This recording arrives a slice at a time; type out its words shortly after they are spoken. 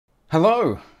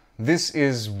Hello, this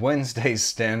is Wednesday's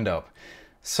stand-up.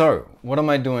 So, what am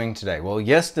I doing today? Well,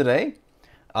 yesterday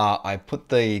I put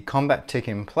the combat tick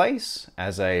in place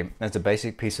as a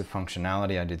basic piece of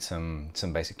functionality. I did some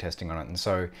basic testing on it, and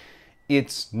so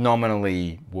it's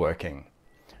nominally working.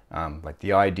 Like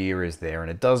the idea is there,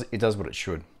 and it does what it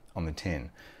should on the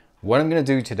tin. What I'm going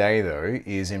to do today, though,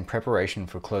 is in preparation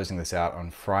for closing this out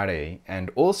on Friday, and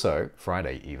also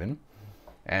Friday even.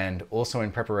 And also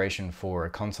in preparation for a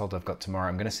consult I've got tomorrow,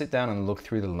 I'm going to sit down and look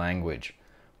through the language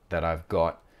that I've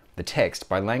got, the text.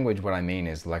 By language, what I mean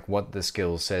is like what the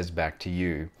skill says back to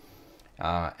you.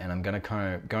 And I'm going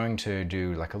to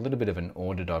do like a little bit of an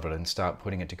audit of it and start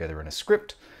putting it together in a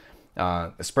script,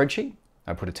 a spreadsheet.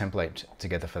 I put a template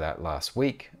together for that last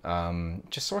week,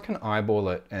 just so I can eyeball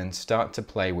it and start to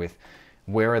play with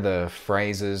where are the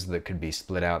phrases that could be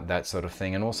split out, that sort of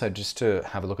thing. And also just to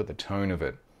have a look at the tone of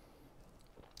it,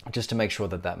 just to make sure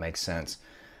that that makes sense.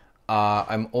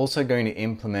 I'm also going to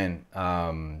implement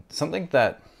something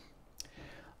that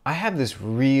I have this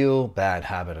real bad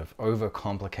habit of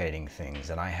overcomplicating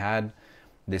things. And I had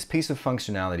this piece of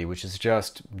functionality, which is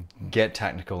just get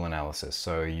technical analysis.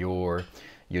 So your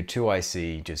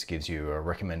 2IC just gives you a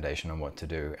recommendation on what to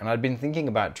do. And I'd been thinking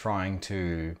about trying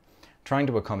to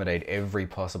accommodate every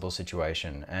possible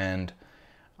situation. And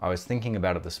I was thinking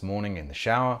about it this morning in the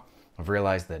shower. I've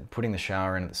realized that putting the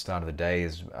shower in at the start of the day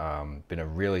has been a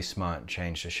really smart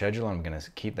change to schedule. I'm going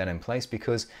to keep that in place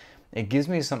because it gives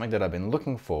me something that I've been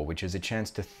looking for, which is a chance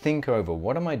to think over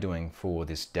what am I doing for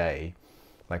this day?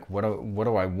 Like what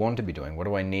do I want to be doing? What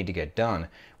do I need to get done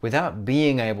without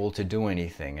being able to do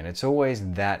anything? And it's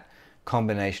always that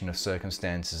combination of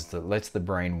circumstances that lets the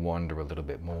brain wander a little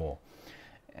bit more.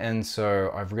 And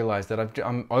so I've realized that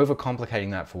I'm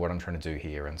overcomplicating that for what I'm trying to do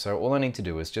here. And so all I need to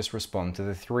do is just respond to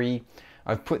the three.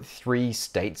 I've put 3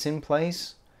 states in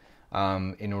place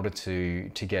in order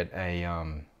to get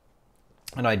an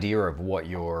idea of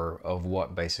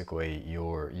what basically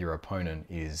your opponent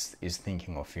is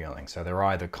thinking or feeling. So they're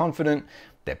either confident,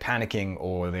 they're panicking,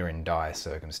 or they're in dire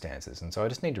circumstances. And so I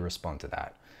just need to respond to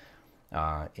that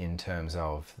in terms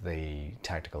of the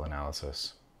tactical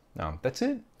analysis. That's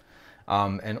it.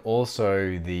 And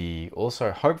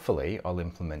also hopefully I'll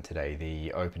implement today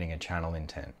the opening a channel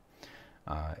intent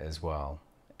as well.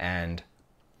 And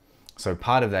so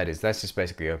part of that's just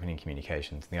basically opening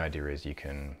communications. The idea is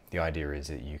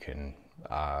that you can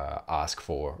ask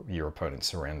for your opponent's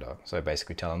surrender. So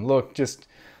basically tell them, look, just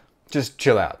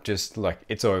chill out, just like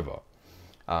it's over.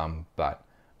 But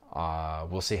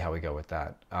we'll see how we go with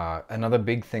that. Another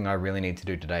big thing I really need to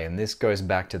do today, and this goes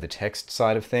back to the text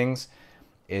side of things,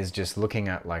 is just looking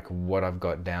at like what I've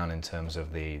got down in terms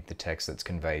of the text that's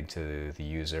conveyed to the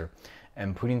user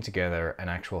and putting together an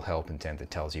actual help intent that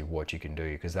tells you what you can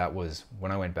do. Because that was, when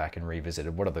I went back and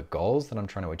revisited what are the goals that I'm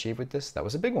trying to achieve with this, that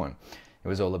was a big one. It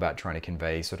was all about trying to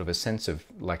convey sort of a sense of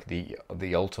like the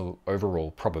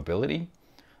overall probability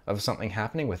of something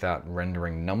happening without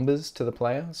rendering numbers to the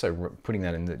player. So putting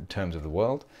that in the terms of the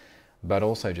world, but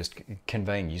also just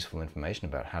conveying useful information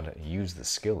about how to use the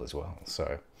skill as well.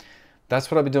 So that's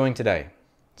what I'll be doing today.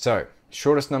 So,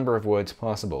 shortest number of words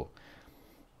possible.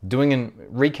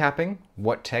 Recapping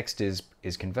what text is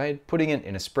conveyed, putting it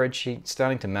in a spreadsheet,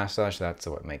 starting to massage that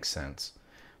so it makes sense.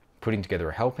 Putting together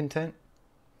a help intent,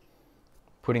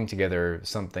 putting together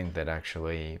something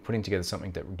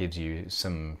that gives you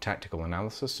some tactical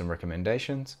analysis, some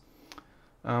recommendations.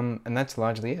 And that's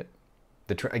largely it.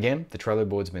 Again, the Trello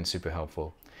board's been super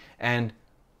helpful. And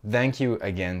thank you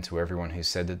again to everyone who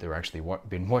said that they're actually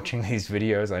been watching these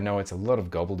videos. I know it's a lot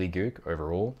of gobbledygook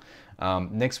overall.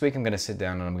 Next week I'm going to sit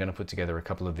down and I'm going to put together a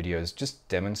couple of videos just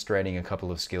demonstrating a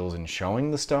couple of skills and showing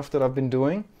the stuff that I've been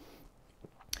doing.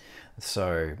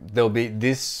 So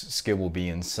this skill will be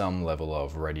in some level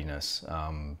of readiness,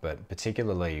 but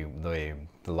particularly the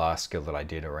last skill that I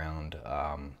did around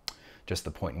just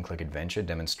the point and click adventure,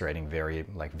 demonstrating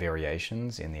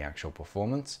variations in the actual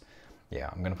performance. Yeah,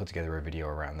 I'm going to put together a video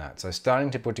around that. So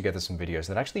starting to put together some videos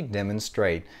that actually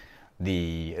demonstrate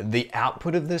the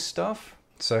output of this stuff.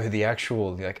 So the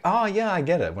actual, like, oh yeah, I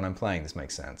get it. When I'm playing, this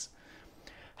makes sense.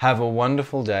 Have a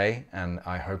wonderful day, and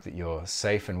I hope that you're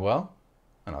safe and well,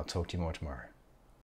 and I'll talk to you more tomorrow.